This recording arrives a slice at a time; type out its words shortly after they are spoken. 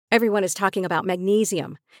Everyone is talking about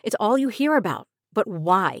magnesium. It's all you hear about. But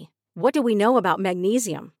why? What do we know about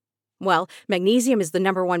magnesium? Well, magnesium is the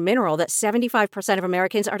number one mineral that 75% of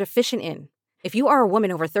Americans are deficient in. If you are a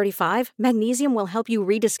woman over 35, magnesium will help you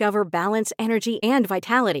rediscover balance, energy, and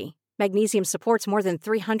vitality. Magnesium supports more than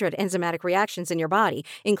 300 enzymatic reactions in your body,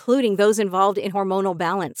 including those involved in hormonal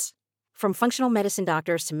balance. From functional medicine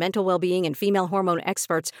doctors to mental well-being and female hormone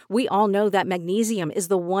experts, we all know that magnesium is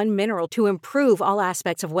the one mineral to improve all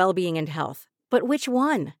aspects of well-being and health. But which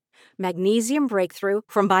one? Magnesium Breakthrough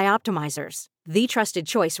from Bioptimizers, the trusted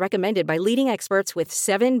choice recommended by leading experts with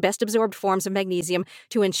 7 best-absorbed forms of magnesium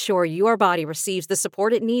to ensure your body receives the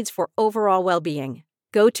support it needs for overall well-being.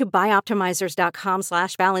 Go to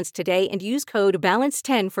bioptimizers.com/balance today and use code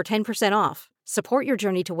BALANCE10 for 10% off. Support your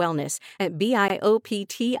journey to wellness at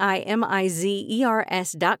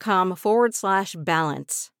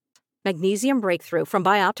bioptimizers.com/balance. Magnesium Breakthrough from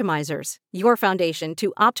Bioptimizers, your foundation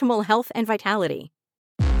to optimal health and vitality.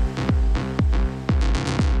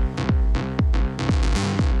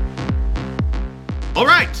 All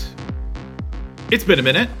right. It's been a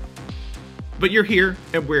minute, but you're here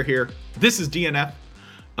and we're here. This is DNF.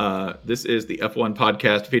 This is the F1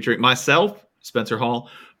 podcast featuring myself, Spencer Hall,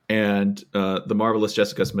 and the marvelous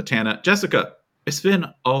Jessica Smetana. Jessica, it's been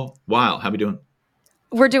a while. How are we doing?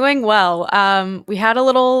 We're doing well. We had a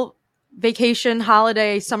little vacation,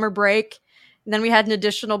 holiday, summer break. And then we had an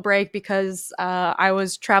additional break because I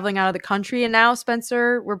was traveling out of the country. And now,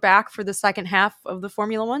 Spencer, we're back for the second half of the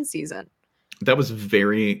Formula One season. That was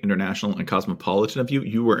very international and cosmopolitan of you.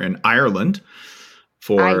 You were in Ireland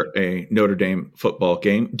for a Notre Dame football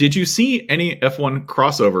game. Did you see any F1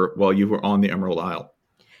 crossover while you were on the Emerald Isle?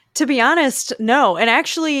 To be honest, no. And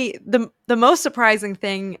actually, the most surprising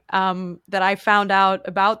thing that I found out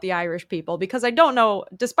about the Irish people, because I don't know,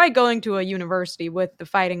 despite going to a university with the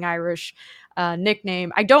Fighting Irish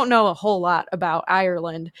nickname, I don't know a whole lot about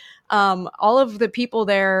Ireland. All of the people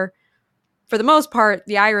there, for the most part,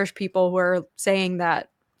 the Irish people were saying that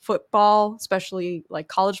football, especially like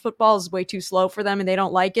college football, is way too slow for them and they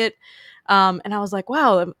don't like it. And I was like,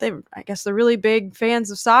 wow, I guess they're really big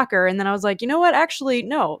fans of soccer. And then I was like, you know what? Actually,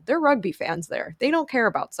 no, they're rugby fans there. They don't care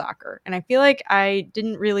about soccer. And I feel like I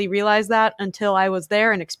didn't really realize that until I was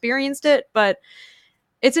there and experienced it. But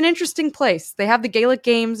it's an interesting place. They have the Gaelic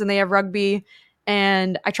games and they have rugby.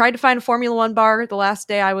 And I tried to find a Formula One bar the last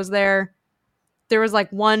day I was there. There was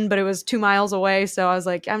like one, but it was 2 miles away. So I was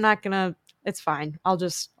like, it's fine.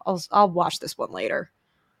 I'll watch this one later.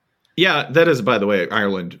 Yeah, that is, by the way,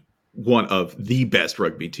 Ireland, one of the best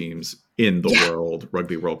rugby teams in the world.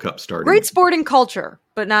 Rugby World Cup starting. Great sporting culture,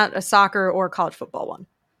 but not a soccer or college football one.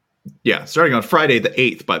 Yeah, starting on Friday the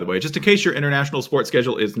 8th, by the way. Just in case your international sports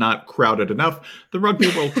schedule is not crowded enough, the Rugby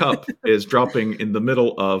World Cup is dropping in the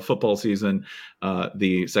middle of football season,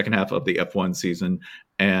 the second half of the F1 season,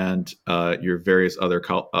 and your various other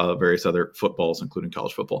footballs, including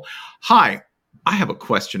college football. Hi, I have a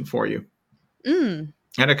question for you.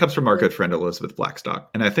 And it comes from our good friend Elizabeth Blackstock.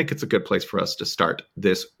 And I think it's a good place for us to start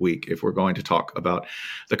this week if we're going to talk about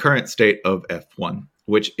the current state of F1,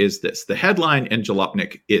 which is this. The headline in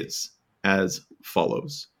Jalopnik is as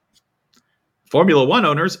follows. Formula One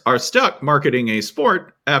owners are stuck marketing a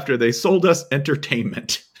sport after they sold us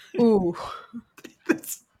entertainment. Ooh.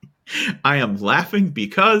 I am laughing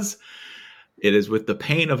because it is with the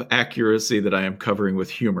pain of accuracy that I am covering with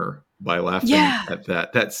humor by laughing at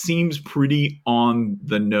that. That seems pretty on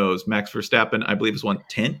the nose. Max Verstappen, I believe, has won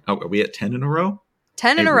 10. Oh, are we at 10 in a row?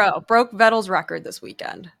 10 in a row. Broke Vettel's record this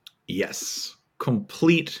weekend. Yes.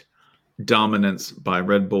 Complete dominance by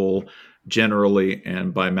Red Bull generally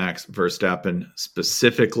and by Max Verstappen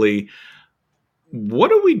specifically. What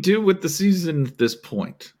do we do with the season at this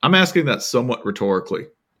point? I'm asking that somewhat rhetorically.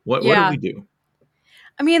 What do we do?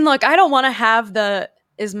 I mean, look, I don't want to have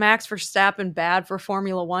is Max Verstappen bad for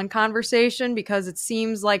Formula One conversation because it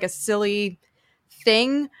seems like a silly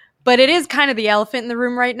thing, but it is kind of the elephant in the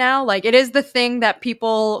room right now. Like, it is the thing that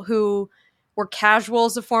people who were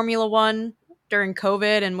casuals of Formula One during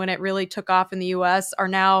COVID and when it really took off in the US are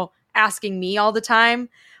now asking me all the time.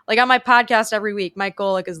 Like, on my podcast every week, Mike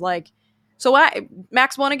Golick is like, so why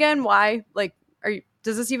Max won again? Why? Like,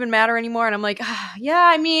 does this even matter anymore? And I'm like,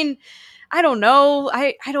 yeah, I mean, I don't know.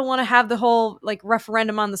 I don't want to have the whole like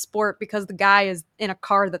referendum on the sport because the guy is in a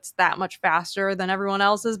car that's that much faster than everyone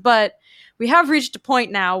else's. But we have reached a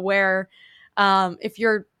point now where if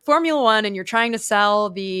you're Formula One and you're trying to sell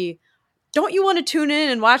don't you want to tune in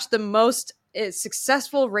and watch the most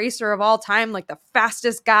successful racer of all time, like the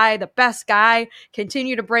fastest guy, the best guy,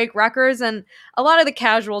 continue to break records? And a lot of the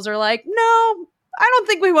casuals are like, no, I don't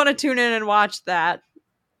think we want to tune in and watch that.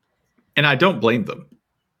 And I don't blame them.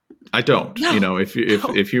 I don't. No. You know, if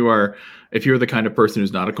you're the kind of person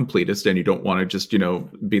who's not a completist and you don't want to just,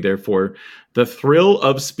 be there for the thrill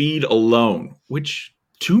of speed alone, which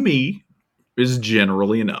to me is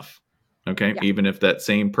generally enough. Okay. Yeah. Even if that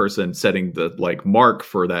same person setting the mark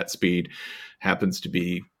for that speed happens to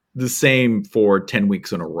be the same for 10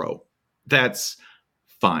 weeks in a row, that's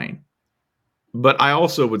fine. But I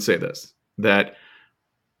also would say this, that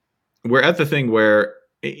we're at the thing where,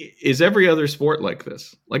 is every other sport like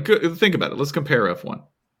this? Like, think about it. Let's compare F1.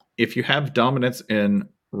 If you have dominance in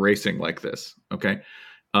racing like this, okay,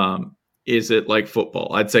 is it like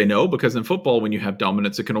football? I'd say no, because in football, when you have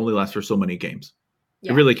dominance, it can only last for so many games.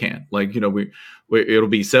 Yeah. It really can. Like, it'll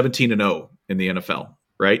be 17-0 in the NFL,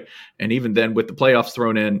 right? And even then, with the playoffs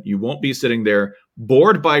thrown in, you won't be sitting there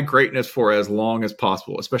bored by greatness for as long as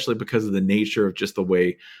possible, especially because of the nature of just the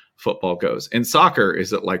way football goes. In soccer,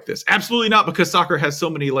 is it like this? Absolutely not, because soccer has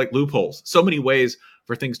so many loopholes, so many ways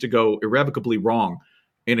for things to go irrevocably wrong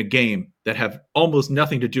in a game that have almost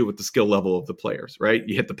nothing to do with the skill level of the players, right?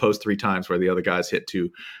 You hit the post 3 times where the other guys hit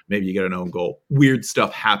 2. Maybe you get an own goal. Weird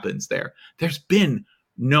stuff happens there. There's been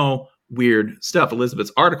no weird stuff.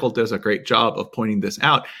 Elizabeth's article does a great job of pointing this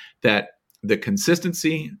out, that the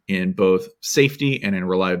consistency in both safety and in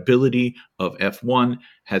reliability of F1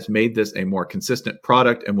 has made this a more consistent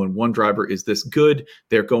product. And when one driver is this good,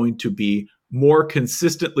 they're going to be more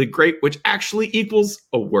consistently great, which actually equals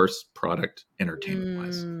a worse product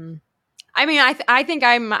entertainment-wise. I mean, I think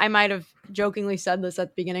I might have jokingly said this at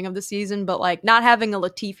the beginning of the season, but not having a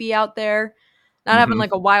Latifi out there, not having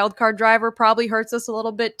a wild card driver probably hurts us a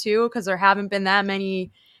little bit too, because there haven't been that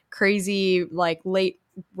many crazy late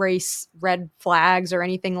race red flags or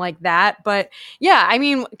anything like that. But yeah, I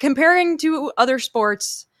mean, comparing to other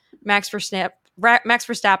sports, Max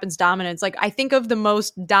Verstappen's dominance, I think of the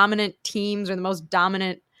most dominant teams or the most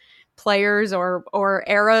dominant players or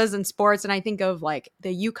eras in sports, and I think of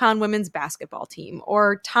the UConn women's basketball team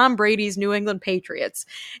or Tom Brady's New England Patriots,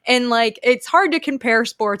 and it's hard to compare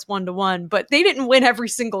sports 1-to-1, but they didn't win every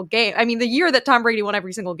single game. I mean, the year that Tom Brady won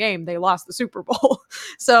every single game, they lost the Super Bowl.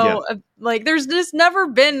 So there's just never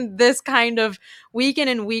been this kind of week in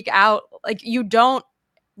and week out. You don't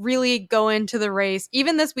really go into the race.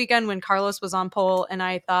 Even this weekend when Carlos was on pole, and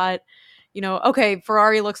I thought, okay,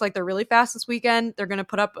 Ferrari looks like they're really fast this weekend. They're going to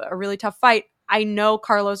put up a really tough fight. I know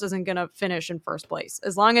Carlos isn't going to finish in first place.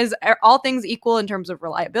 As long as all things equal in terms of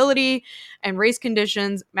reliability and race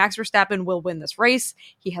conditions, Max Verstappen will win this race.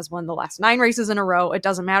 He has won the last 9 races in a row. It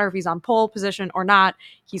doesn't matter if he's on pole position or not.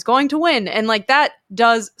 He's going to win. And that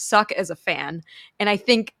does suck as a fan. And I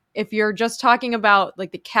think if you're just talking about the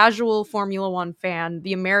casual Formula One fan,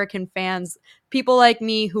 the American fans, people like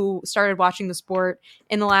me who started watching the sport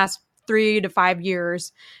in the last 3 to 5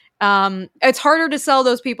 years, it's harder to sell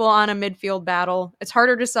those people on a midfield battle. It's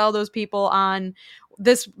harder to sell those people on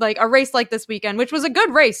this, a race like this weekend, which was a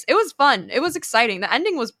good race. It was fun. It was exciting. The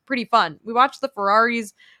ending was pretty fun. We watched the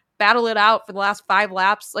Ferraris battle it out for the last 5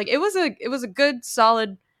 laps. It was a good,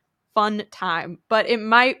 solid, fun time, but it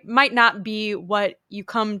might not be what you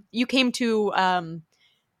came to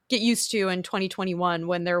get used to in 2021,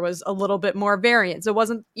 when there was a little bit more variance. It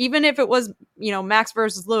wasn't, even if it was, Max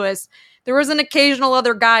versus Lewis, there was an occasional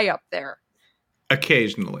other guy up there.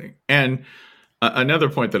 Occasionally. And another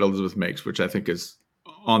point that Elizabeth makes, which I think is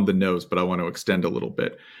on the nose, but I want to extend a little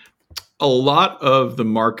bit. A lot of the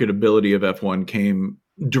marketability of F1 came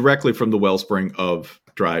directly from the wellspring of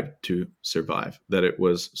Drive to Survive, that it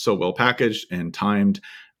was so well packaged and timed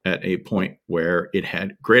at a point where it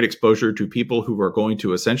had great exposure to people who were going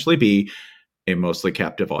to essentially be a mostly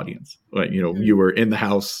captive audience. You were in the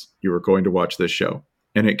house, you were going to watch this show,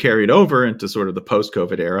 and it carried over into sort of the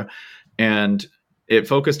post-COVID era. And it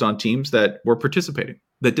focused on teams that were participating,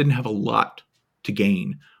 that didn't have a lot to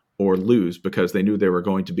gain or lose because they knew they were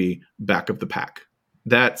going to be back of the pack.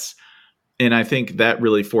 And I think that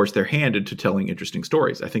really forced their hand into telling interesting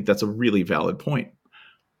stories. I think that's a really valid point.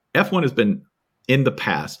 F1 has been, in the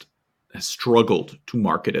past, has struggled to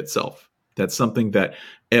market itself. That's something that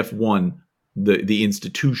F1, the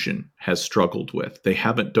institution, has struggled with. They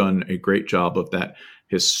haven't done a great job of that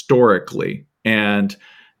historically. And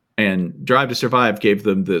Drive to Survive gave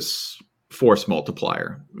them this force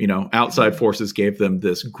multiplier. Outside forces gave them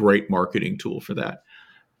this great marketing tool for that.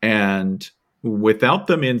 And without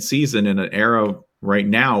them in season, in an era right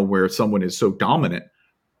now where someone is so dominant,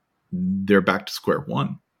 they're back to square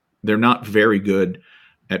one. They're not very good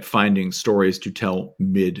at finding stories to tell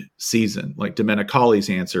mid-season. Domenicali's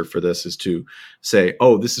answer for this is to say,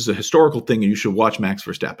 oh, this is a historical thing and you should watch Max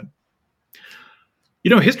Verstappen.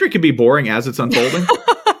 History can be boring as it's unfolding.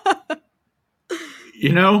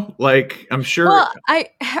 Like, I'm sure. Well,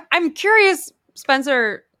 I'm curious,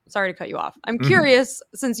 Spencer. Sorry to cut you off. I'm curious,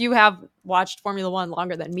 since you have watched Formula One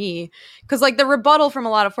longer than me, because like the rebuttal from a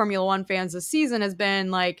lot of Formula One fans this season has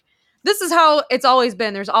been like, this is how it's always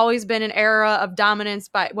been. There's always been an era of dominance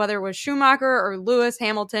by whether it was Schumacher or Lewis,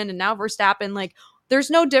 Hamilton, and now Verstappen. Like, there's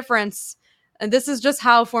no difference. And this is just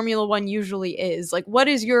how Formula One usually is. Like, what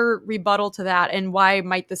is your rebuttal to that, and why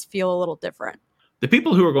might this feel a little different? The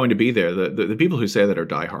people who are going to be there, the people who say that are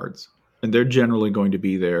diehards, and they're generally going to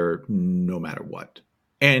be there no matter what.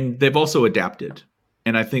 And they've also adapted.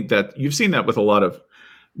 And I think that you've seen that with a lot of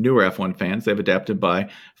newer F1 fans. They've adapted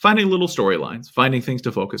by finding little storylines, finding things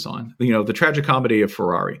to focus on. The tragicomedy of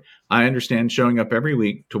Ferrari. I understand showing up every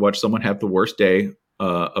week to watch someone have the worst day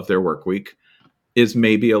of their work week is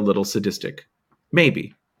maybe a little sadistic.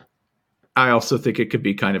 Maybe. I also think it could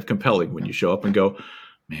be kind of compelling when you show up and go,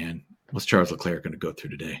 man, what's Charles Leclerc going to go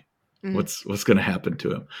through today? Mm-hmm. What's going to happen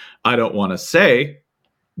to him? I don't want to say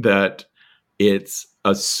that it's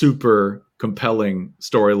a super compelling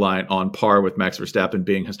storyline on par with Max Verstappen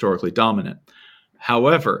being historically dominant.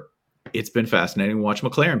 However, it's been fascinating to watch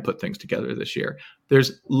McLaren put things together this year.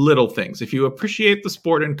 There's little things. If you appreciate the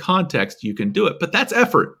sport in context, you can do it. But that's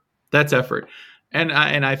effort. That's effort. And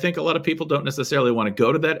I think a lot of people don't necessarily want to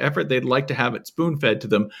go to that effort. They'd like to have it spoon-fed to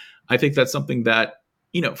them. I think that's something that,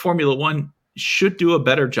 Formula One should do a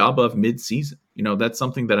better job of mid-season. That's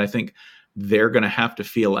something that I think they're going to have to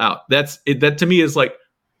feel out. That to me is like,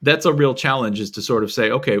 that's a real challenge, is to sort of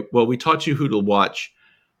say, okay, well, we taught you who to watch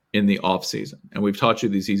in the off season, and we've taught you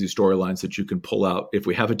these easy storylines that you can pull out if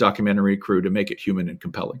we have a documentary crew to make it human and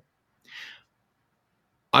compelling.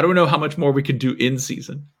 I don't know how much more we could do in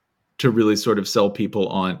season to really sort of sell people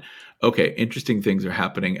on, okay, interesting things are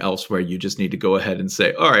happening elsewhere. You just need to go ahead and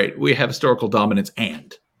say, all right, we have historical dominance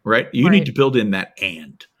and, right? You need to build in that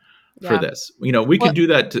and for this. We can do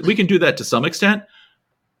that. We can do that to some extent.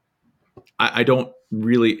 I don't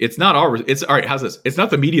really, it's not all right. How's this? It's not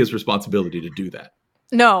the media's responsibility to do that.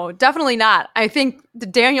 No, definitely not. I think the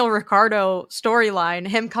Daniel Ricciardo storyline,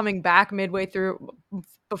 him coming back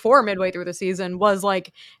before midway through the season, was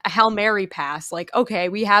like a Hail Mary pass. Like, okay,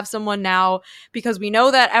 we have someone now, because we know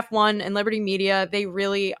that F1 and Liberty Media, they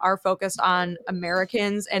really are focused on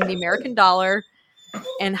Americans and the American dollar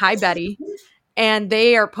and Hi Betty. And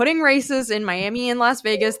they are putting races in Miami and Las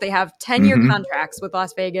Vegas. They have 10-year contracts with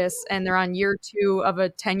Las Vegas, and they're on year 2 of a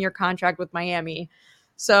 10-year contract with Miami.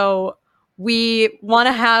 So we want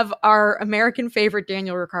to have our American favorite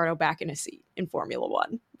Daniel Ricciardo back in a seat in Formula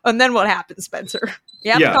One. And then what happens, Spencer?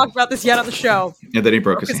 You haven't talked about this yet on the show. And then he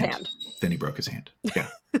broke his hand. Then he broke his hand. Yeah.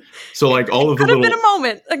 So like all of the little... It could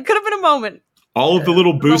have been a moment. All of the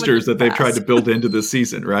little boosters that they've tried to build into the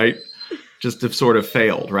season, right? Just have sort of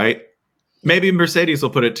failed, right? Maybe Mercedes will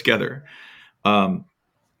put it together.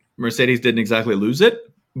 Mercedes didn't exactly lose it,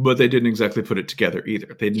 but they didn't exactly put it together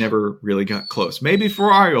either. They never really got close. Maybe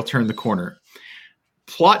Ferrari will turn the corner.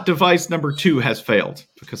 Plot device number 2 has failed,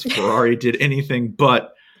 because Ferrari did anything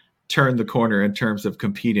but turn the corner in terms of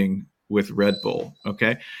competing with Red Bull.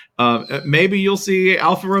 Okay. Maybe you'll see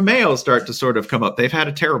Alfa Romeo start to sort of come up. They've had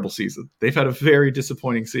a terrible season. They've had a very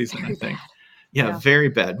disappointing season, I think. Yeah, very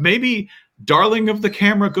bad. Maybe darling of the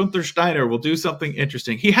camera, Gunther Steiner, will do something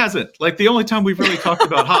interesting. He hasn't. Like, the only time we've really talked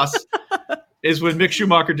about Haas is when Mick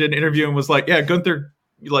Schumacher did an interview and was like, yeah, Gunther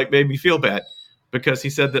made me feel bad because he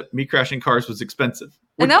said that me crashing cars was expensive.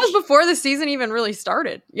 And that was before the season even really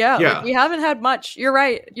started. Yeah. Like, we haven't had much. You're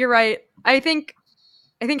right. I think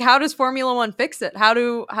how does Formula One fix it? How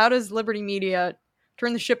does Liberty Media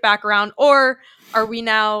turn the ship back around? Or are we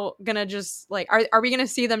now gonna just are we gonna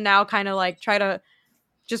see them now kind of like try to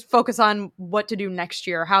just focus on what to do next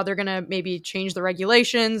year, how they're gonna maybe change the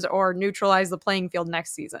regulations or neutralize the playing field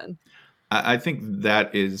next season? I think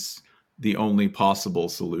that is the only possible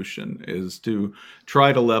solution, is to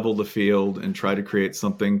try to level the field and try to create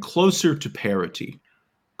something closer to parity.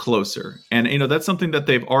 And that's something that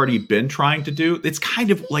they've already been trying to do. It's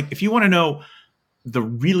kind of like, if you want to know, the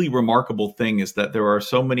really remarkable thing is that there are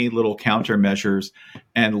so many little countermeasures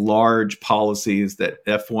and large policies that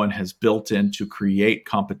F1 has built in to create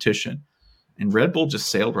competition, and Red Bull just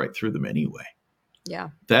sailed right through them anyway. Yeah.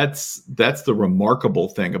 That's the remarkable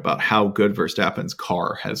thing about how good Verstappen's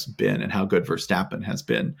car has been and how good Verstappen has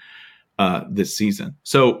been this season.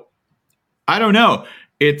 So I don't know.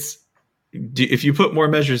 If you put more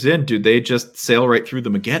measures in, do they just sail right through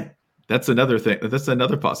them again? That's another thing. That's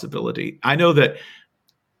another possibility. I know that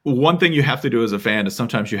one thing you have to do as a fan is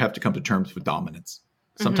sometimes you have to come to terms with dominance.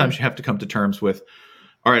 Sometimes you have to come to terms with,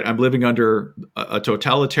 all right, I'm living under a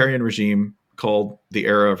totalitarian regime called the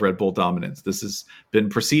era of Red Bull dominance. This has been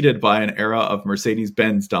preceded by an era of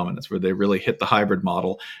Mercedes-Benz dominance, where they really hit the hybrid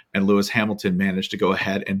model, and Lewis Hamilton managed to go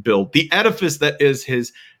ahead and build the edifice that is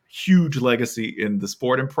his huge legacy in the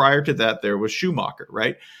sport. And prior to that, there was Schumacher,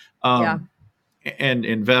 right? And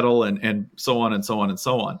Vettel and so on and so on and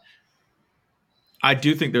so on. I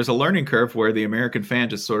do think there's a learning curve where the American fan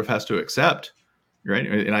just sort of has to accept, right?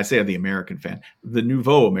 And I say the American fan, the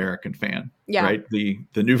nouveau American fan, right? The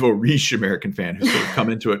nouveau riche American fan who's sort of come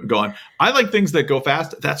into it and gone, I like things that go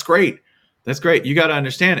fast. That's great. That's great. You got to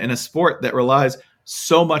understand, in a sport that relies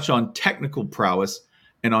so much on technical prowess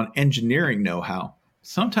and on engineering know-how,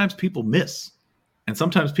 sometimes people miss, and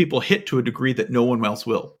sometimes people hit to a degree that no one else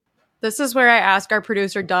will. This is where I ask our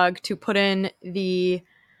producer, Doug, to put in the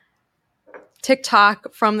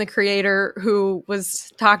TikTok from the creator who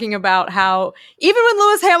was talking about how even when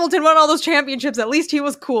Lewis Hamilton won all those championships, at least he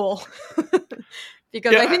was cool.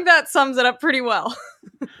 Because I think that sums it up pretty well.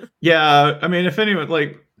 Yeah, I mean, if anyone,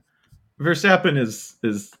 like, Verstappen is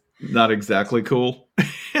not exactly cool.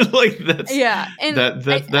 Like, that's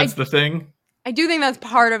that's the thing. I do think that's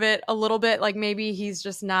part of it a little bit. Like, maybe he's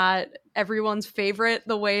just not everyone's favorite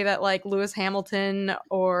the way that like Lewis Hamilton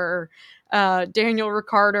or Daniel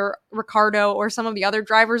Ricciardo or some of the other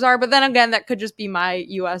drivers are. But then again, that could just be my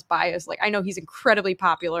US bias. Like, I know he's incredibly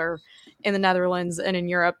popular in the Netherlands and in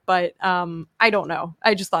Europe, but I don't know.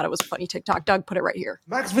 I just thought it was a funny TikTok. Doug put it right here.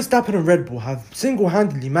 Max Verstappen and Red Bull have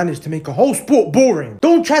single-handedly managed to make a whole sport boring.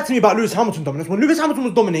 Don't chat to me about Lewis Hamilton dominance. When Lewis Hamilton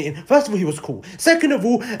was dominating, first of all, he was cool. Second of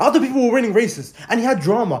all, other people were winning races, and he had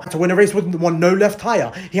drama. To win a race with one no left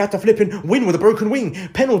tire, he had to flip and win with a broken wing.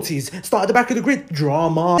 Penalties, start at the back of the grid,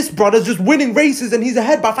 drama. This brother's just winning races, and he's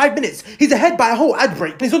ahead by 5 minutes. He's ahead by a whole ad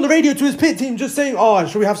break. And he's on the radio to his pit team just saying, oh,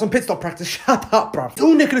 should we have some pit stop practice? Shut up, bruv. It's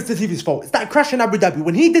all Nicholas Latifi's fault. It's that crash in Abu Dhabi.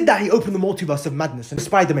 When he did that, he opened the multiverse of madness, and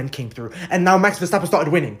Spider-Man came through, and now Max Verstappen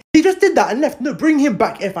started winning. He just did that and left. No, bring him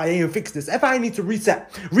back, FIA, and fix this. FIA need to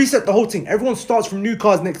reset the whole thing. Everyone starts from new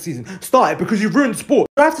cars next season. Start it, because you've ruined sport.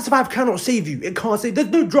 Drive to Survive cannot save you. It can't save. There's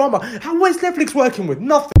no drama. What is Netflix working with?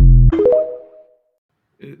 Nothing.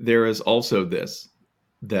 There is also this,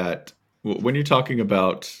 that when you're talking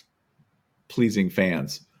about pleasing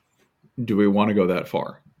fans, do we want to go that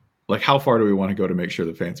far? Like, how far do we want to go to make sure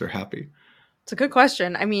the fans are happy? It's a good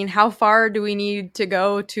question. I mean, how far do we need to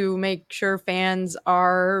go to make sure fans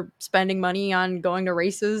are spending money on going to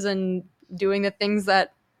races and doing the things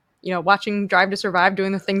that, you know, watching Drive to Survive,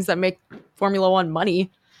 doing the things that make Formula One money?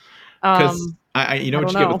 Because you know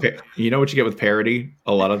what you get with parody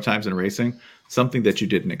a lot of times in racing? Something that you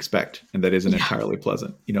didn't expect and that isn't entirely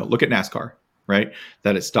pleasant. You know, look at NASCAR, right?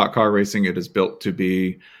 That is stock car racing. It is built to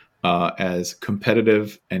be as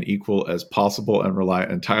competitive and equal as possible and rely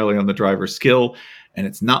entirely on the driver's skill. And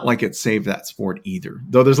it's not like it saved that sport either,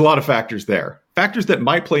 though there's a lot of factors there. Factors that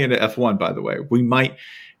might play into F1, by the way. We might,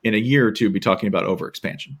 in a year or two, be talking about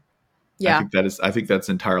overexpansion. Yeah. I think that's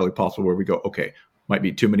entirely possible, where we go, okay, might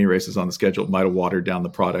be too many races on the schedule. Might have watered down the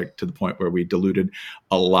product to the point where we diluted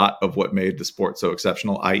a lot of what made the sport so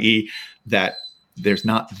exceptional, i.e. that there's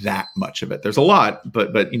not that much of it. There's a lot,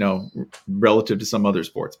 but you know, relative to some other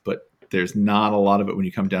sports, but there's not a lot of it when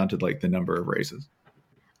you come down to like the number of races.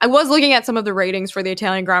 I was looking at some of the ratings for the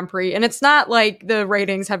Italian Grand Prix, and it's not like the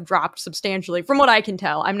ratings have dropped substantially from what I can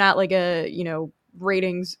tell. I'm not like a, you know,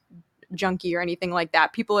 ratings junkie or anything like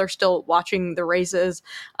that. People are still watching the races.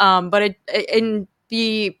 But in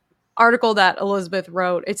the article that Elizabeth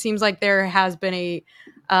wrote, it seems like there has been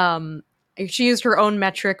she used her own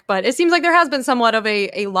metric, but it seems like there has been somewhat of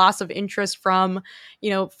a loss of interest from, you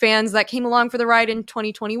know, fans that came along for the ride in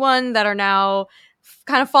 2021 that are now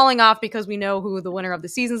kind of falling off because we know who the winner of the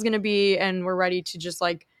season is going to be, and we're ready to just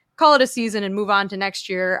like call it a season and move on to next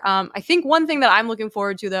year. I think one thing that I'm looking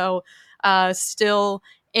forward to, though, still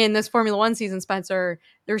in this Formula One season, Spencer,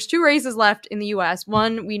 there's 2 races left in the US.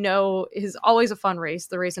 One we know is always a fun race,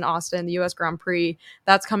 the race in Austin, the US Grand Prix.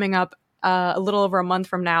 That's coming up a little over a month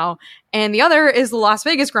from now. And the other is the Las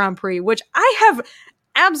Vegas Grand Prix, which I have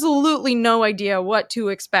absolutely no idea what to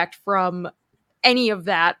expect from any of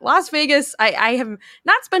that. Las Vegas, I have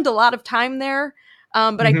not spent a lot of time there,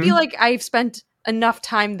 but I feel like I've spent enough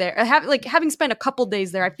time there. Having spent a couple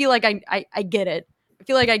days there, I feel like I get it. I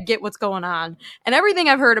feel like I get what's going on. And everything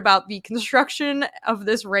I've heard about the construction of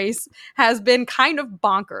this race has been kind of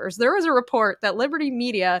bonkers. There was a report that Liberty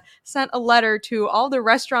Media sent a letter to all the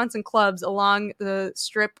restaurants and clubs along the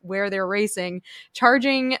strip where they're racing,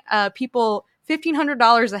 charging people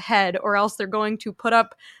 $1,500 a head, or else they're going to put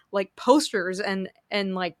up like posters and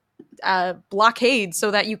like blockades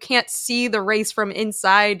so that you can't see the race from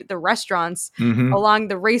inside the restaurants Mhm. along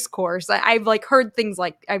the race course. I've like heard things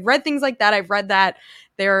like, I've read things like that. I've read that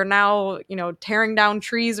they're now, tearing down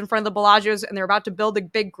trees in front of the Bellagios and they're about to build a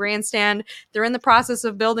big grandstand. They're in the process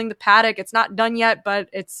of building the paddock. It's not done yet, but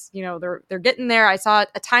it's, they're getting there. I saw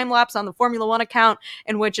a time lapse on the Formula One account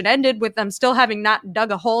in which it ended with them still having not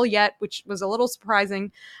dug a hole yet, which was a little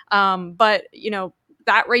surprising. But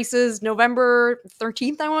that race is November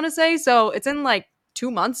 13th, I want to say. So it's in like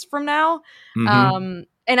 2 months from now. Mhm.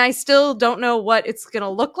 And I still don't know what it's going to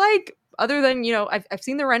look like other than, I've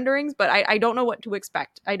seen the renderings, but I don't know what to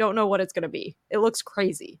expect. I don't know what it's going to be. It looks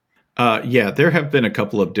crazy. Yeah, there have been a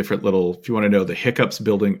couple of different little, if you want to know the hiccups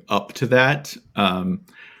building up to that.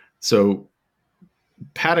 So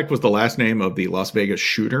Paddock was the last name of the Las Vegas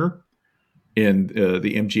shooter in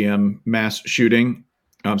the MGM mass shooting.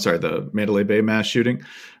 I'm sorry, the Mandalay Bay mass shooting.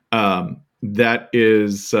 That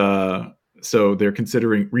is, so they're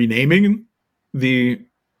considering renaming the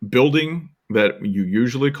building that you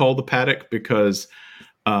usually call the paddock because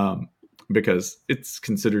it's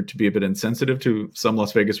considered to be a bit insensitive to some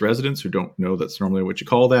Las Vegas residents who don't know that's normally what you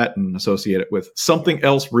call that and associate it with something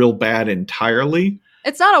else real bad entirely.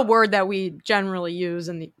 It's not a word that we generally use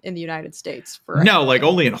in the United States for no, like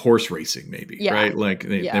only in horse racing, maybe, yeah. right? Like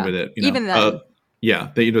maybe that, even then.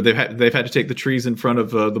 Yeah, they've had to take the trees in front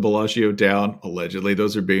of the Bellagio down. Allegedly,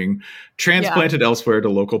 those are being transplanted elsewhere to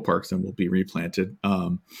local parks and will be replanted.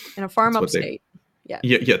 In a farm upstate.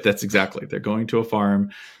 Yeah, that's exactly. They're going to a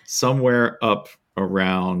farm somewhere up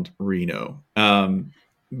around Reno.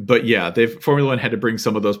 But yeah, Formula One had to bring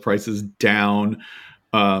some of those prices down.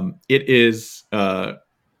 It is going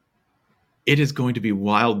to be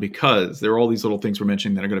wild because there are all these little things we're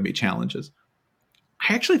mentioning that are going to be challenges.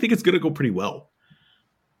 I actually think it's going to go pretty well.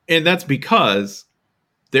 And that's because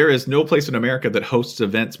there is no place in America that hosts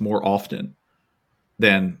events more often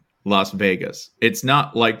than Las Vegas. It's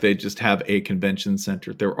not like they just have a convention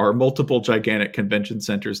center. There are multiple gigantic convention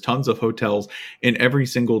centers, tons of hotels in every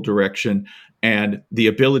single direction, and the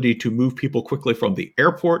ability to move people quickly from the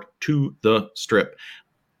airport to the strip.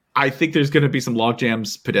 I think there's going to be some log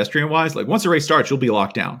jams pedestrian-wise. Like once the race starts, you'll be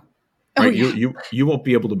locked down. Right? Oh, yeah. You won't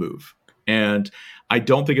be able to move. And I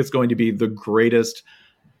don't think it's going to be the greatest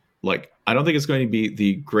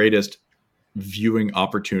viewing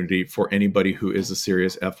opportunity for anybody who is a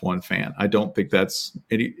serious F1 fan. I don't think that's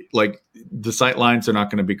the sight lines are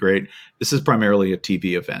not going to be great. This is primarily a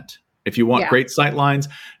TV event. If you want great sight lines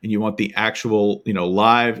and you want the actual,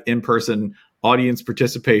 live in-person audience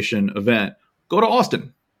participation event, go to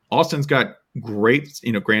Austin. Austin's got great,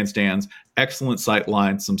 grandstands, excellent sight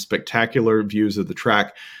lines, some spectacular views of the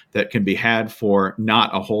track that can be had for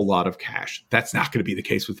not a whole lot of cash. That's not going to be the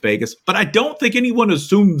case with Vegas, but I don't think anyone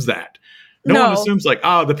assumes that. No one assumes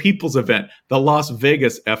the people's event, the Las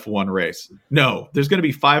Vegas F1 race. No, there's going to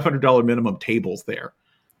be $500 minimum tables there.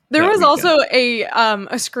 There was also a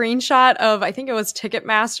screenshot of, I think it was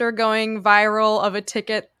Ticketmaster going viral of a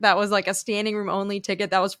ticket that was like a standing room only ticket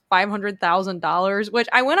that was $500,000, which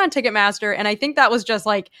I went on Ticketmaster and I think that was just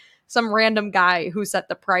like some random guy who set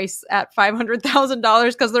the price at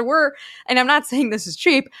 $500,000 because there were, and I'm not saying this is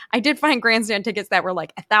cheap, I did find grandstand tickets that were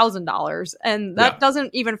like $1,000, and that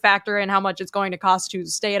doesn't even factor in how much it's going to cost to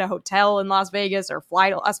stay at a hotel in Las Vegas or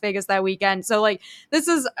fly to Las Vegas that weekend. So like this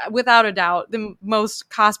is without a doubt the most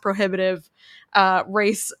cost prohibitive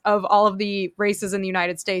race of all of the races in the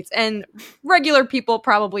United States, and regular people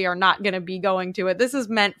probably are not going to be going to it. This is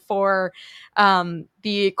meant for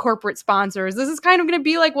the corporate sponsors. This is kind of going to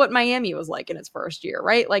be like what Miami was like in its first year,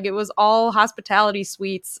 right? Like it was all hospitality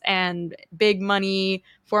suites and big money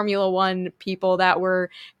Formula One people that were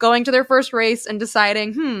going to their first race and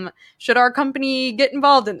deciding, should our company get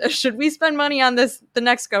involved in this? Should we spend money on this the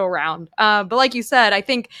next go around? But like you said, I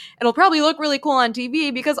think it'll probably look really cool on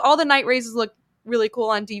TV because all the night races look really cool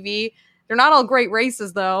on TV. They're not all great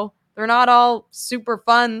races though. They're not all super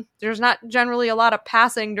fun. There's not generally a lot of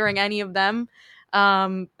passing during any of them.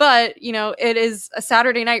 But, it is a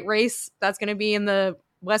Saturday night race that's going to be in the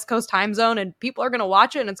West Coast time zone and people are going to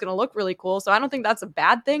watch it and it's going to look really cool. So I don't think that's a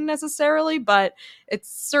bad thing necessarily, but it's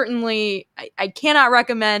certainly, I cannot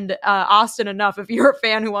recommend Austin enough if you're a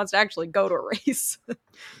fan who wants to actually go to a race.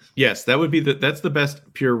 Yes, that would be that's the best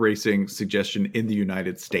pure racing suggestion in the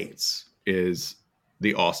United States is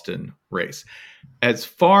the Austin race. As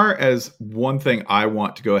far as one thing I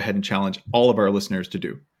want to go ahead and challenge all of our listeners to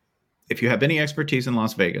do, if you have any expertise in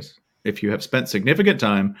Las Vegas, if you have spent significant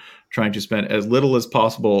time trying to spend as little as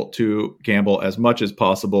possible to gamble as much as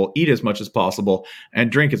possible, eat as much as possible,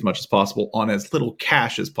 and drink as much as possible on as little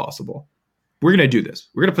cash as possible, we're going to do this.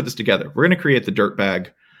 We're going to put this together. We're going to create the Dirtbag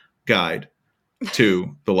guide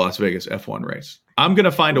to the Las Vegas F1 race. I'm going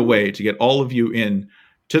to find a way to get all of you in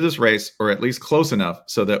to this race, or at least close enough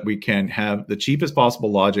so that we can have the cheapest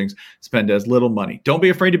possible lodgings, spend as little money. Don't be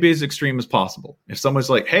afraid to be as extreme as possible. If someone's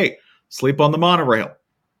like, hey, sleep on the monorail,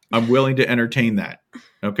 I'm willing to entertain that.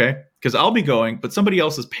 Okay? Because I'll be going, but somebody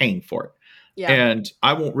else is paying for it. Yeah. And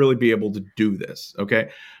I won't really be able to do this. Okay?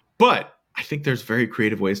 But I think there's very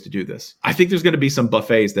creative ways to do this. I think there's going to be some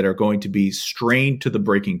buffets that are going to be strained to the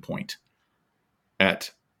breaking point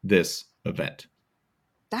at this event.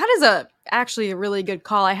 That is actually a really good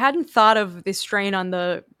call. I hadn't thought of the strain on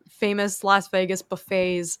the famous Las Vegas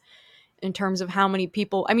buffets in terms of how many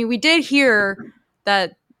people. I mean, we did hear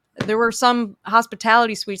that there were some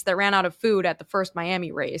hospitality suites that ran out of food at the first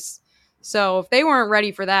Miami race. So if they weren't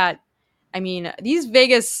ready for that, I mean, these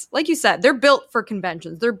Vegas, like you said, they're built for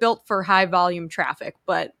conventions. They're built for high volume traffic,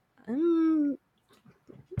 but I'm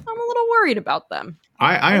a little worried about them.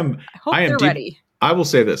 I hope they're ready. I will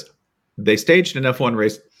say this. They staged an F1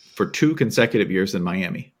 race for 2 consecutive years in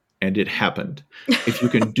Miami, and it happened. If you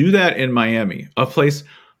can do that in Miami, a place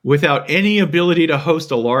without any ability to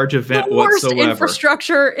host a large event whatsoever. The worst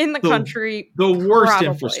infrastructure in the country. The worst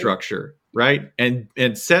infrastructure, right?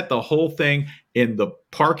 And set the whole thing in the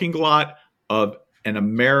parking lot of an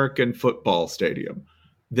American football stadium.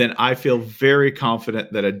 Then I feel very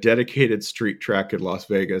confident that a dedicated street track in Las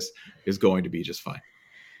Vegas is going to be just fine.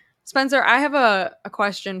 Spencer, I have a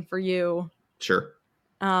question for you. Sure.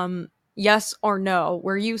 Yes or no?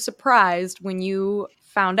 Were you surprised when you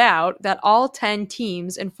found out that all 10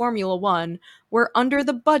 teams in Formula One were under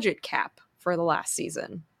the budget cap for the last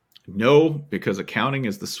season? No, because accounting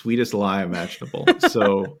is the sweetest lie imaginable.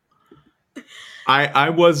 So I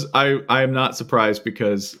am not surprised,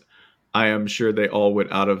 because I am sure they all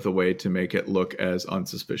went out of the way to make it look as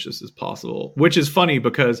unsuspicious as possible, which is funny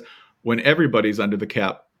because when everybody's under the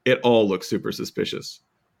cap, it all looks super suspicious.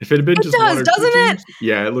 If it had been just one or two teams,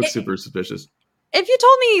 yeah, it looks super suspicious. If you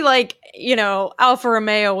told me, like, you know, Alfa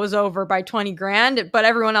Romeo was over by 20 grand, but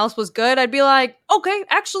everyone else was good, I'd be like, okay,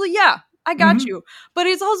 actually, yeah, I got you. But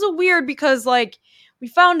it's also weird because, like, we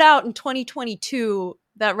found out in 2022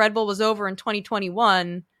 that Red Bull was over in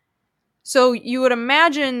 2021. So you would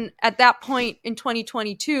imagine at that point in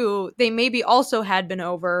 2022, they maybe also had been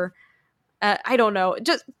over. I don't know.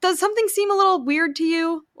 Just does something seem a little weird to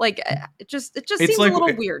you? Like it just seems like a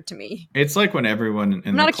little weird to me. It's like when everyone in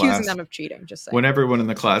I'm not the class, accusing them of cheating. Just saying. When everyone in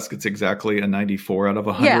the class gets exactly a 94 out of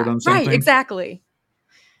 100 on something. Right. Exactly.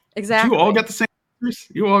 You all got the same answers.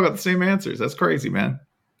 You all got the same answers. That's crazy, man.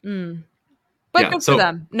 But good for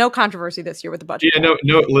them. No controversy this year with the budget. Yeah.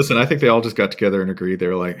 No. Listen, I think they all just got together and agreed. They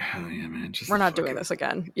were like, "Oh yeah, man, we're not doing this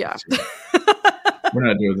again." Yeah. We're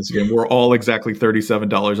not doing this again. We're all exactly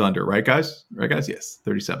 $37 under, right, guys? Right, guys? Yes,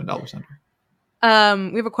 $37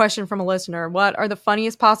 under. We have a question from a listener. What are the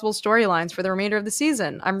funniest possible storylines for the remainder of the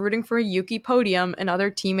season? I'm rooting for a Yuki podium and other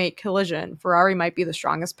teammate collision. Ferrari might be the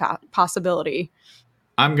strongest possibility.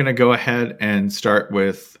 I'm going to go ahead and start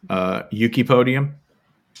with Yuki podium.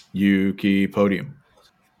 Yuki podium.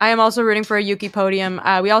 I am also rooting for a Yuki podium.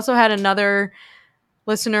 We also had another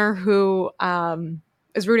listener who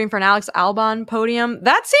is rooting for an Alex Albon podium.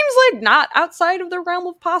 That seems like not outside of the realm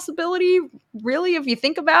of possibility, really, if you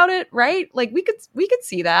think about it, right? Like we could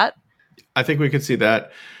see that. I think we could see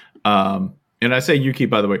that. And I say Yuki,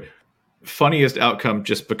 by the way, funniest outcome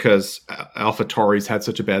just because AlphaTauri's had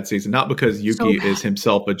such a bad season, not because Yuki is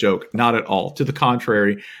himself a joke, not at all. To the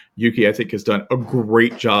contrary, Yuki, I think, has done a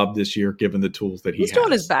great job this year given the tools that he's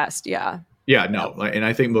doing his best. Yeah. Yeah, no. And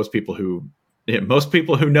I think most people who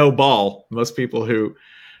know ball, most people who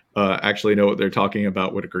actually know what they're talking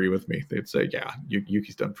about would agree with me. They'd say, yeah,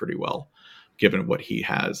 Yuki's done pretty well given what he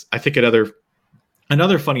has. I think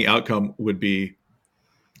another funny outcome would be,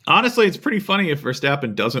 honestly, it's pretty funny if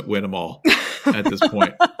Verstappen doesn't win them all at this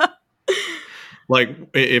point. Like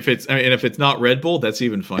if it's not Red Bull, that's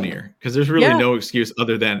even funnier because there's really no excuse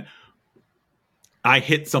other than I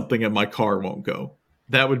hit something and my car won't go.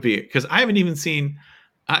 That would be it. Because I haven't even seen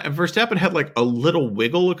Verstappen had like a little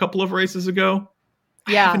wiggle a couple of races ago.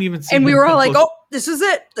 Yeah, I haven't even seen and we were all like, "Oh, this is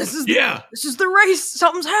it. This is the race.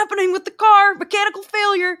 Something's happening with the car. Mechanical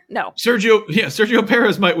failure." No, Sergio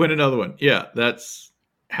Perez might win another one. Yeah,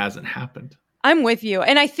 hasn't happened. I'm with you,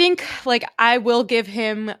 and I think like I will give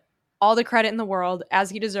him all the credit in the world as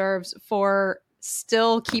he deserves for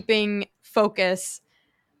still keeping focus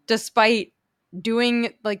despite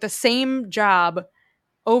doing like the same job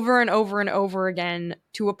over and over and over again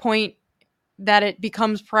to a point that it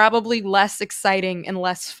becomes probably less exciting and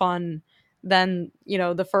less fun than,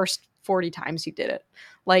 the first 40 times he did it.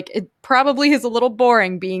 Like it probably is a little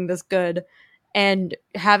boring being this good and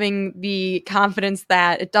having the confidence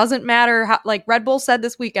that it doesn't matter how, like Red Bull said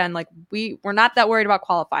this weekend, like we're not that worried about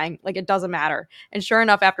qualifying. Like it doesn't matter. And sure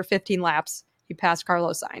enough, after 15 laps, he passed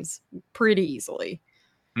Carlos Sainz pretty easily.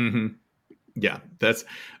 Mm-hmm. Yeah, that's,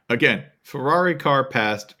 again, Ferrari car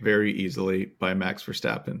passed very easily by Max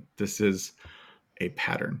Verstappen. This is a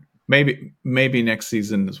pattern. Maybe next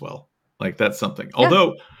season as well. Like that's something. Yeah.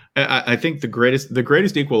 Although I think the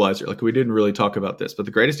greatest equalizer, like we didn't really talk about this, but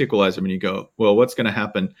the greatest equalizer when you go, well, what's going to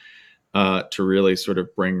happen to really sort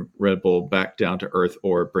of bring Red Bull back down to earth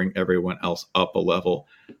or bring everyone else up a level?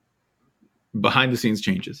 Behind the scenes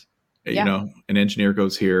changes. Yeah. You know, an engineer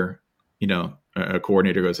goes here, you know, a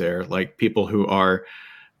coordinator goes there, like people who are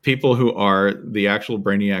the actual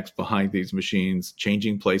brainiacs behind these machines,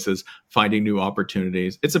 changing places, finding new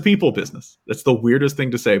opportunities. It's a people business. That's the weirdest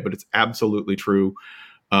thing to say, but it's absolutely true.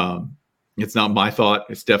 It's not my thought.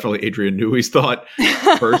 It's definitely Adrian Newey's thought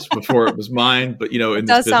first before it was mine. But, you know, it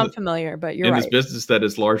does sound familiar, but you're right. In this business that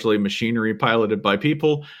is largely machinery piloted by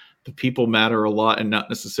people, the people matter a lot and not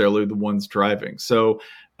necessarily the ones driving. So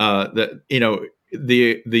that, you know,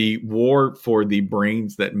 the war for the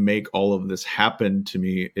brains that make all of this happen to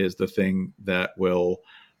me is the thing that will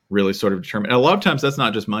really sort of determine. And a lot of times that's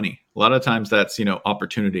not just money. A lot of times that's, you know,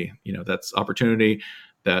 opportunity. You know, that's opportunity.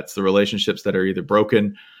 That's the relationships that are either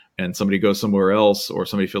broken and somebody goes somewhere else or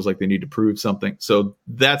somebody feels like they need to prove something. So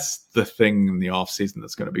that's the thing in the off season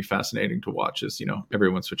that's going to be fascinating to watch is, you know,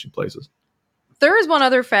 everyone switching places. There is one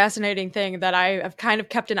other fascinating thing that I have kind of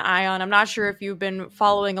kept an eye on. I'm not sure if you've been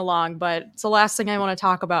following along, but it's the last thing I want to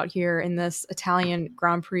talk about here in this Italian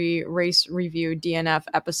Grand Prix race review DNF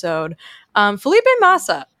episode. Felipe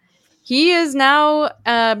Massa, he is now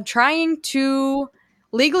trying to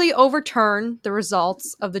legally overturn the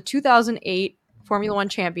results of the 2008 Formula One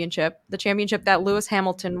championship, the championship that Lewis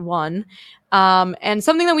Hamilton won. And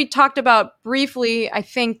something that we talked about briefly, I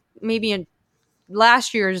think maybe in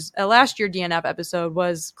last year DNF episode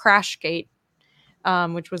was Crashgate,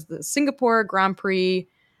 which was the Singapore Grand Prix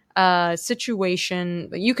situation.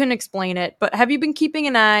 You can explain it, but have you been keeping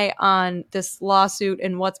an eye on this lawsuit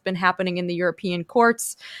and what's been happening in the European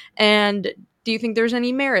courts? And do you think there's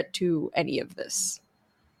any merit to any of this?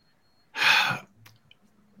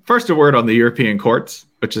 First, a word on the European courts,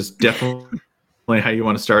 which is definitely how you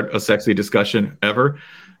want to start a sexy discussion ever.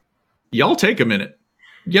 Y'all take a minute.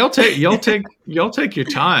 Y'all take your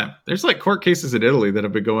time. There's like court cases in Italy that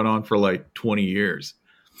have been going on for like 20 years.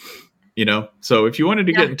 You know, so if you wanted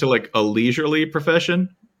to get into like a leisurely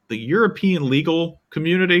profession, the European legal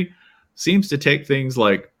community seems to take things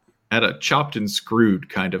like at a chopped and screwed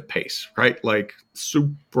kind of pace, right? Like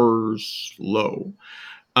super slow.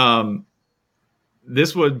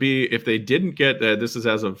 This would be if they didn't get this is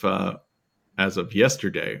as of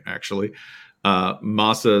yesterday, actually,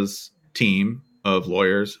 Massa's team of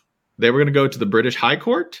lawyers, they were going to go to the British High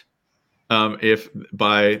Court if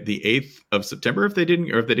by the 8th of September, if they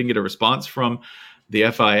didn't get a response from the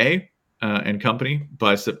FIA and company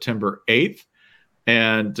by September 8th.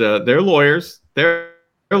 And their lawyers, I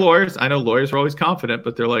know lawyers are always confident,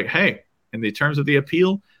 but they're like, hey, in the terms of the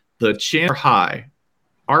appeal, the chances are high.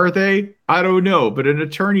 Are they? I don't know, but an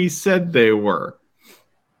attorney said they were.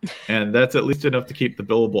 And that's at least enough to keep the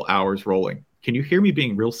billable hours rolling. Can you hear me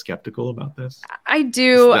being real skeptical about this? I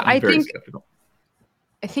do. I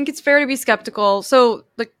think it's fair to be skeptical. So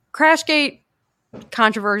the Crashgate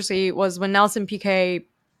controversy was when Nelson Piquet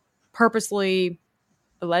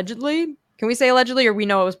allegedly, can we say allegedly, or we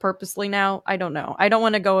know it was purposely now? I don't know. I don't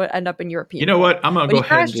want to end up in European. You know what? I'm going to go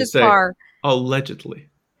ahead and just say allegedly,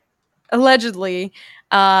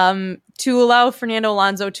 to allow Fernando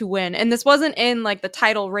Alonso to win. And this wasn't in like the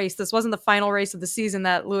title race. This wasn't the final race of the season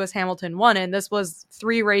that Lewis Hamilton won in. This was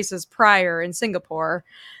 3 races prior in Singapore.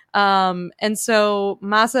 And so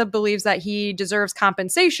Massa believes that he deserves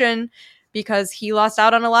compensation because he lost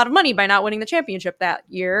out on a lot of money by not winning the championship that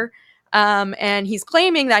year. And he's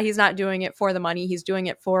claiming that he's not doing it for the money. He's doing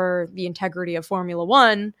it for the integrity of Formula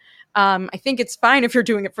One. I think it's fine if you're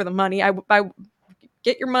doing it for the money. I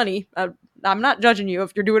get your money. I'm not judging you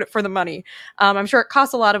if you're doing it for the money. I'm sure it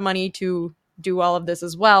costs a lot of money to do all of this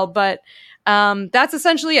as well, but that's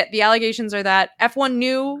essentially it. The allegations are that F1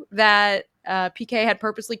 knew that Piquet had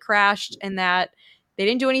purposely crashed and that they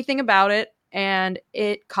didn't do anything about it, and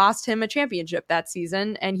it cost him a championship that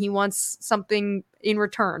season, and he wants something in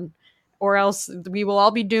return, or else we will all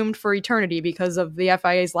be doomed for eternity because of the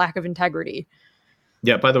FIA's lack of integrity.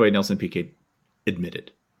 Yeah, by the way, Nelson Piquet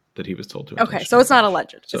admitted that he was told to. Okay, so it's not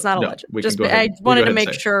alleged. So, it's not alleged. I wanted to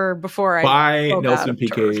make sure before I by Nelson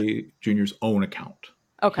Piquet Jr.'s own account.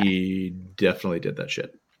 Okay, he definitely did that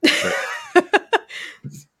shit.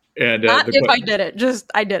 And Not if I did it,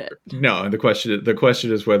 just I did it. No, and the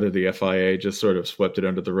question is whether the FIA just sort of swept it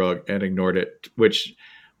under the rug and ignored it. Which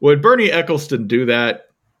would Bernie Ecclestone do that?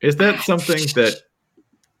 Is that something that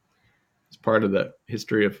is part of the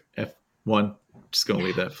history of F1? Just gonna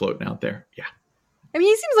leave that floating out there. Yeah. I mean,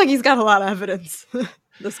 he seems like he's got a lot of evidence.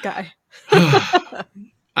 This guy.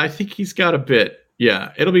 I think he's got a bit.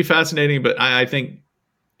 Yeah, it'll be fascinating, but I think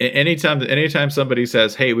anytime somebody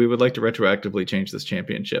says, "Hey, we would like to retroactively change this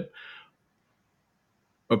championship,"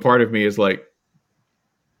 a part of me is like,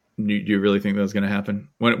 "Do you really think that's going to happen?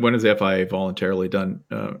 When has the FIA voluntarily done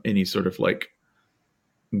any sort of like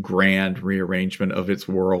grand rearrangement of its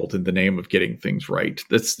world in the name of getting things right?"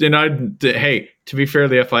 That's hey, to be fair to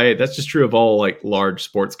the FIA, that's just true of all like large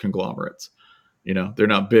sports conglomerates. They're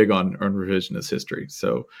not big on revisionist history.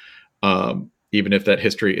 So even if that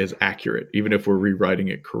history is accurate, even if we're rewriting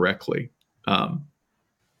it correctly.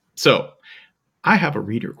 So I have a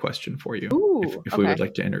reader question for you. Ooh, if we would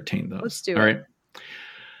like to entertain those. Let's do it. All right.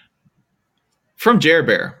 From Jer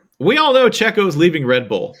Bear. We all know Checo's leaving Red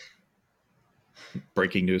Bull.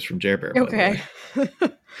 Breaking news from Jer Bear. Okay.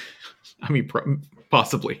 I mean,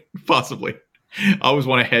 possibly. I always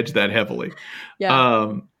want to hedge that heavily.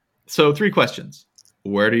 Yeah. So 3 questions.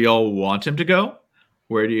 Where do y'all want him to go?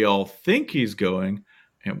 Where do y'all think he's going?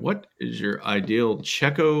 And what is your ideal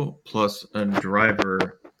Checo plus a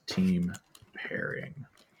driver team pairing?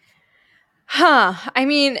 I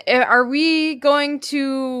mean, are we going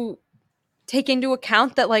to take into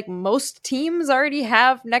account that like most teams already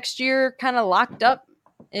have next year kind of locked up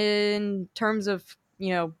in terms of,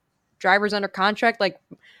 drivers under contract? Like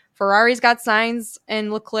Ferrari's got Sainz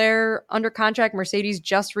and Leclerc under contract. Mercedes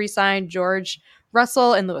just re-signed George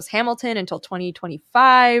Russell and Lewis Hamilton until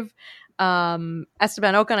 2025. Esteban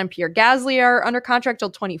Ocon and Pierre Gasly are under contract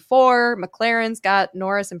till 24. McLaren's got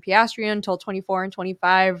Norris and Piastri until 24 and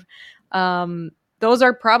 25. Those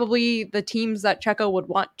are probably the teams that Checo would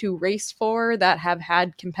want to race for that have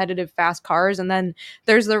had competitive fast cars. And then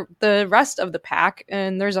there's the rest of the pack,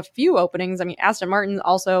 and there's a few openings. I mean, Aston Martin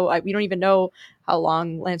also, we don't even know how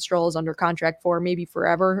long Lance Stroll is under contract for, maybe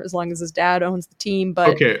forever, as long as his dad owns the team. But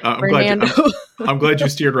okay, I'm glad you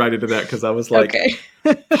steered right into that, because I was like, okay.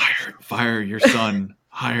 fire your son,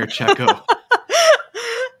 hire Checo.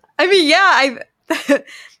 I mean, yeah,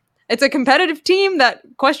 it's a competitive team that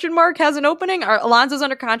question mark has an opening. Alonso's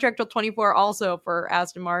under contract till 24 also for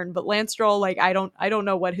Aston Martin, but Lance Stroll, like, I don't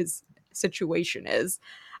know what his situation is.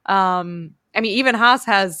 I mean, even Haas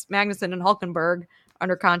has Magnussen and Hülkenberg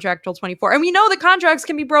under contract till 24. And we know the contracts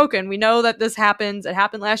can be broken. We know that this happens. It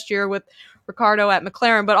happened last year with Ricciardo at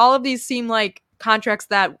McLaren, but all of these seem like contracts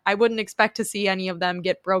that I wouldn't expect to see any of them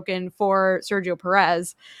get broken for Sergio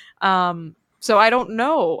Perez. So I don't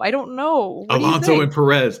know. Alonso and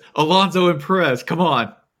Perez. Come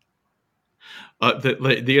on.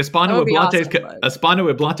 The Espano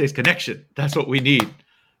and Blantes connection. That's what we need.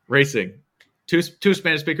 Racing. Two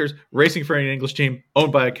Spanish speakers racing for an English team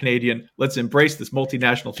owned by a Canadian. Let's embrace this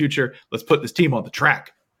multinational future. Let's put this team on the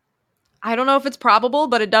track. I don't know if it's probable,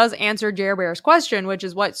 but it does answer Jer Bear's question, which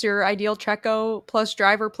is what's your ideal Checo plus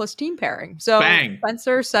driver plus team pairing? So Bang.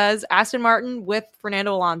 Spencer says Aston Martin with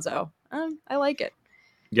Fernando Alonso. I like it.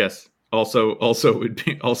 Yes. Also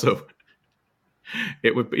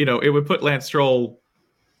it would put Lance Stroll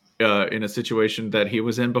in a situation that he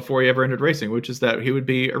was in before he ever entered racing, which is that he would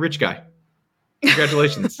be a rich guy.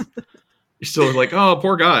 Congratulations. You're still like, oh,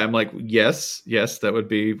 poor guy. I'm like, yes, that would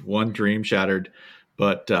be one dream shattered.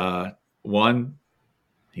 But 1,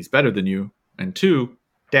 he's better than you. And 2,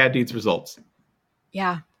 dad needs results.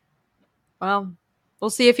 Yeah. Well, we'll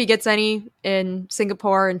see if he gets any in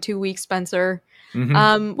Singapore in 2 weeks, Spencer.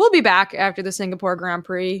 Mm-hmm. We'll be back after the Singapore Grand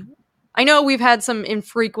Prix. I know we've had some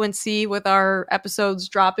infrequency with our episodes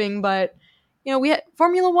dropping, but we had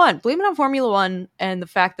Formula One. Blame it on Formula One and the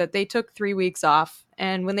fact that they took 3 weeks off.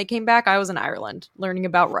 And when they came back, I was in Ireland learning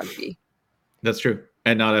about rugby. That's true.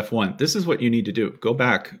 And not F1. This is what you need to do. Go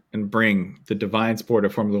back and bring the divine sport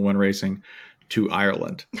of Formula One racing to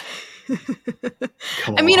Ireland.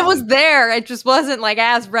 I mean, it was there. It just wasn't like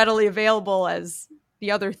as readily available as the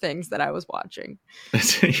other things that I was watching.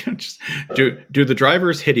 Do the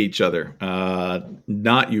drivers hit each other?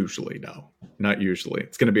 Not usually. No, not usually.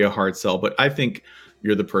 It's going to be a hard sell, but I think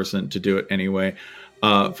you're the person to do it anyway.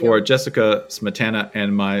 For Jessica Smetana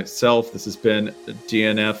and myself, this has been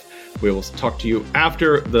DNF. We will talk to you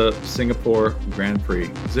after the Singapore Grand Prix.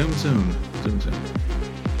 Zoom, zoom, zoom, zoom.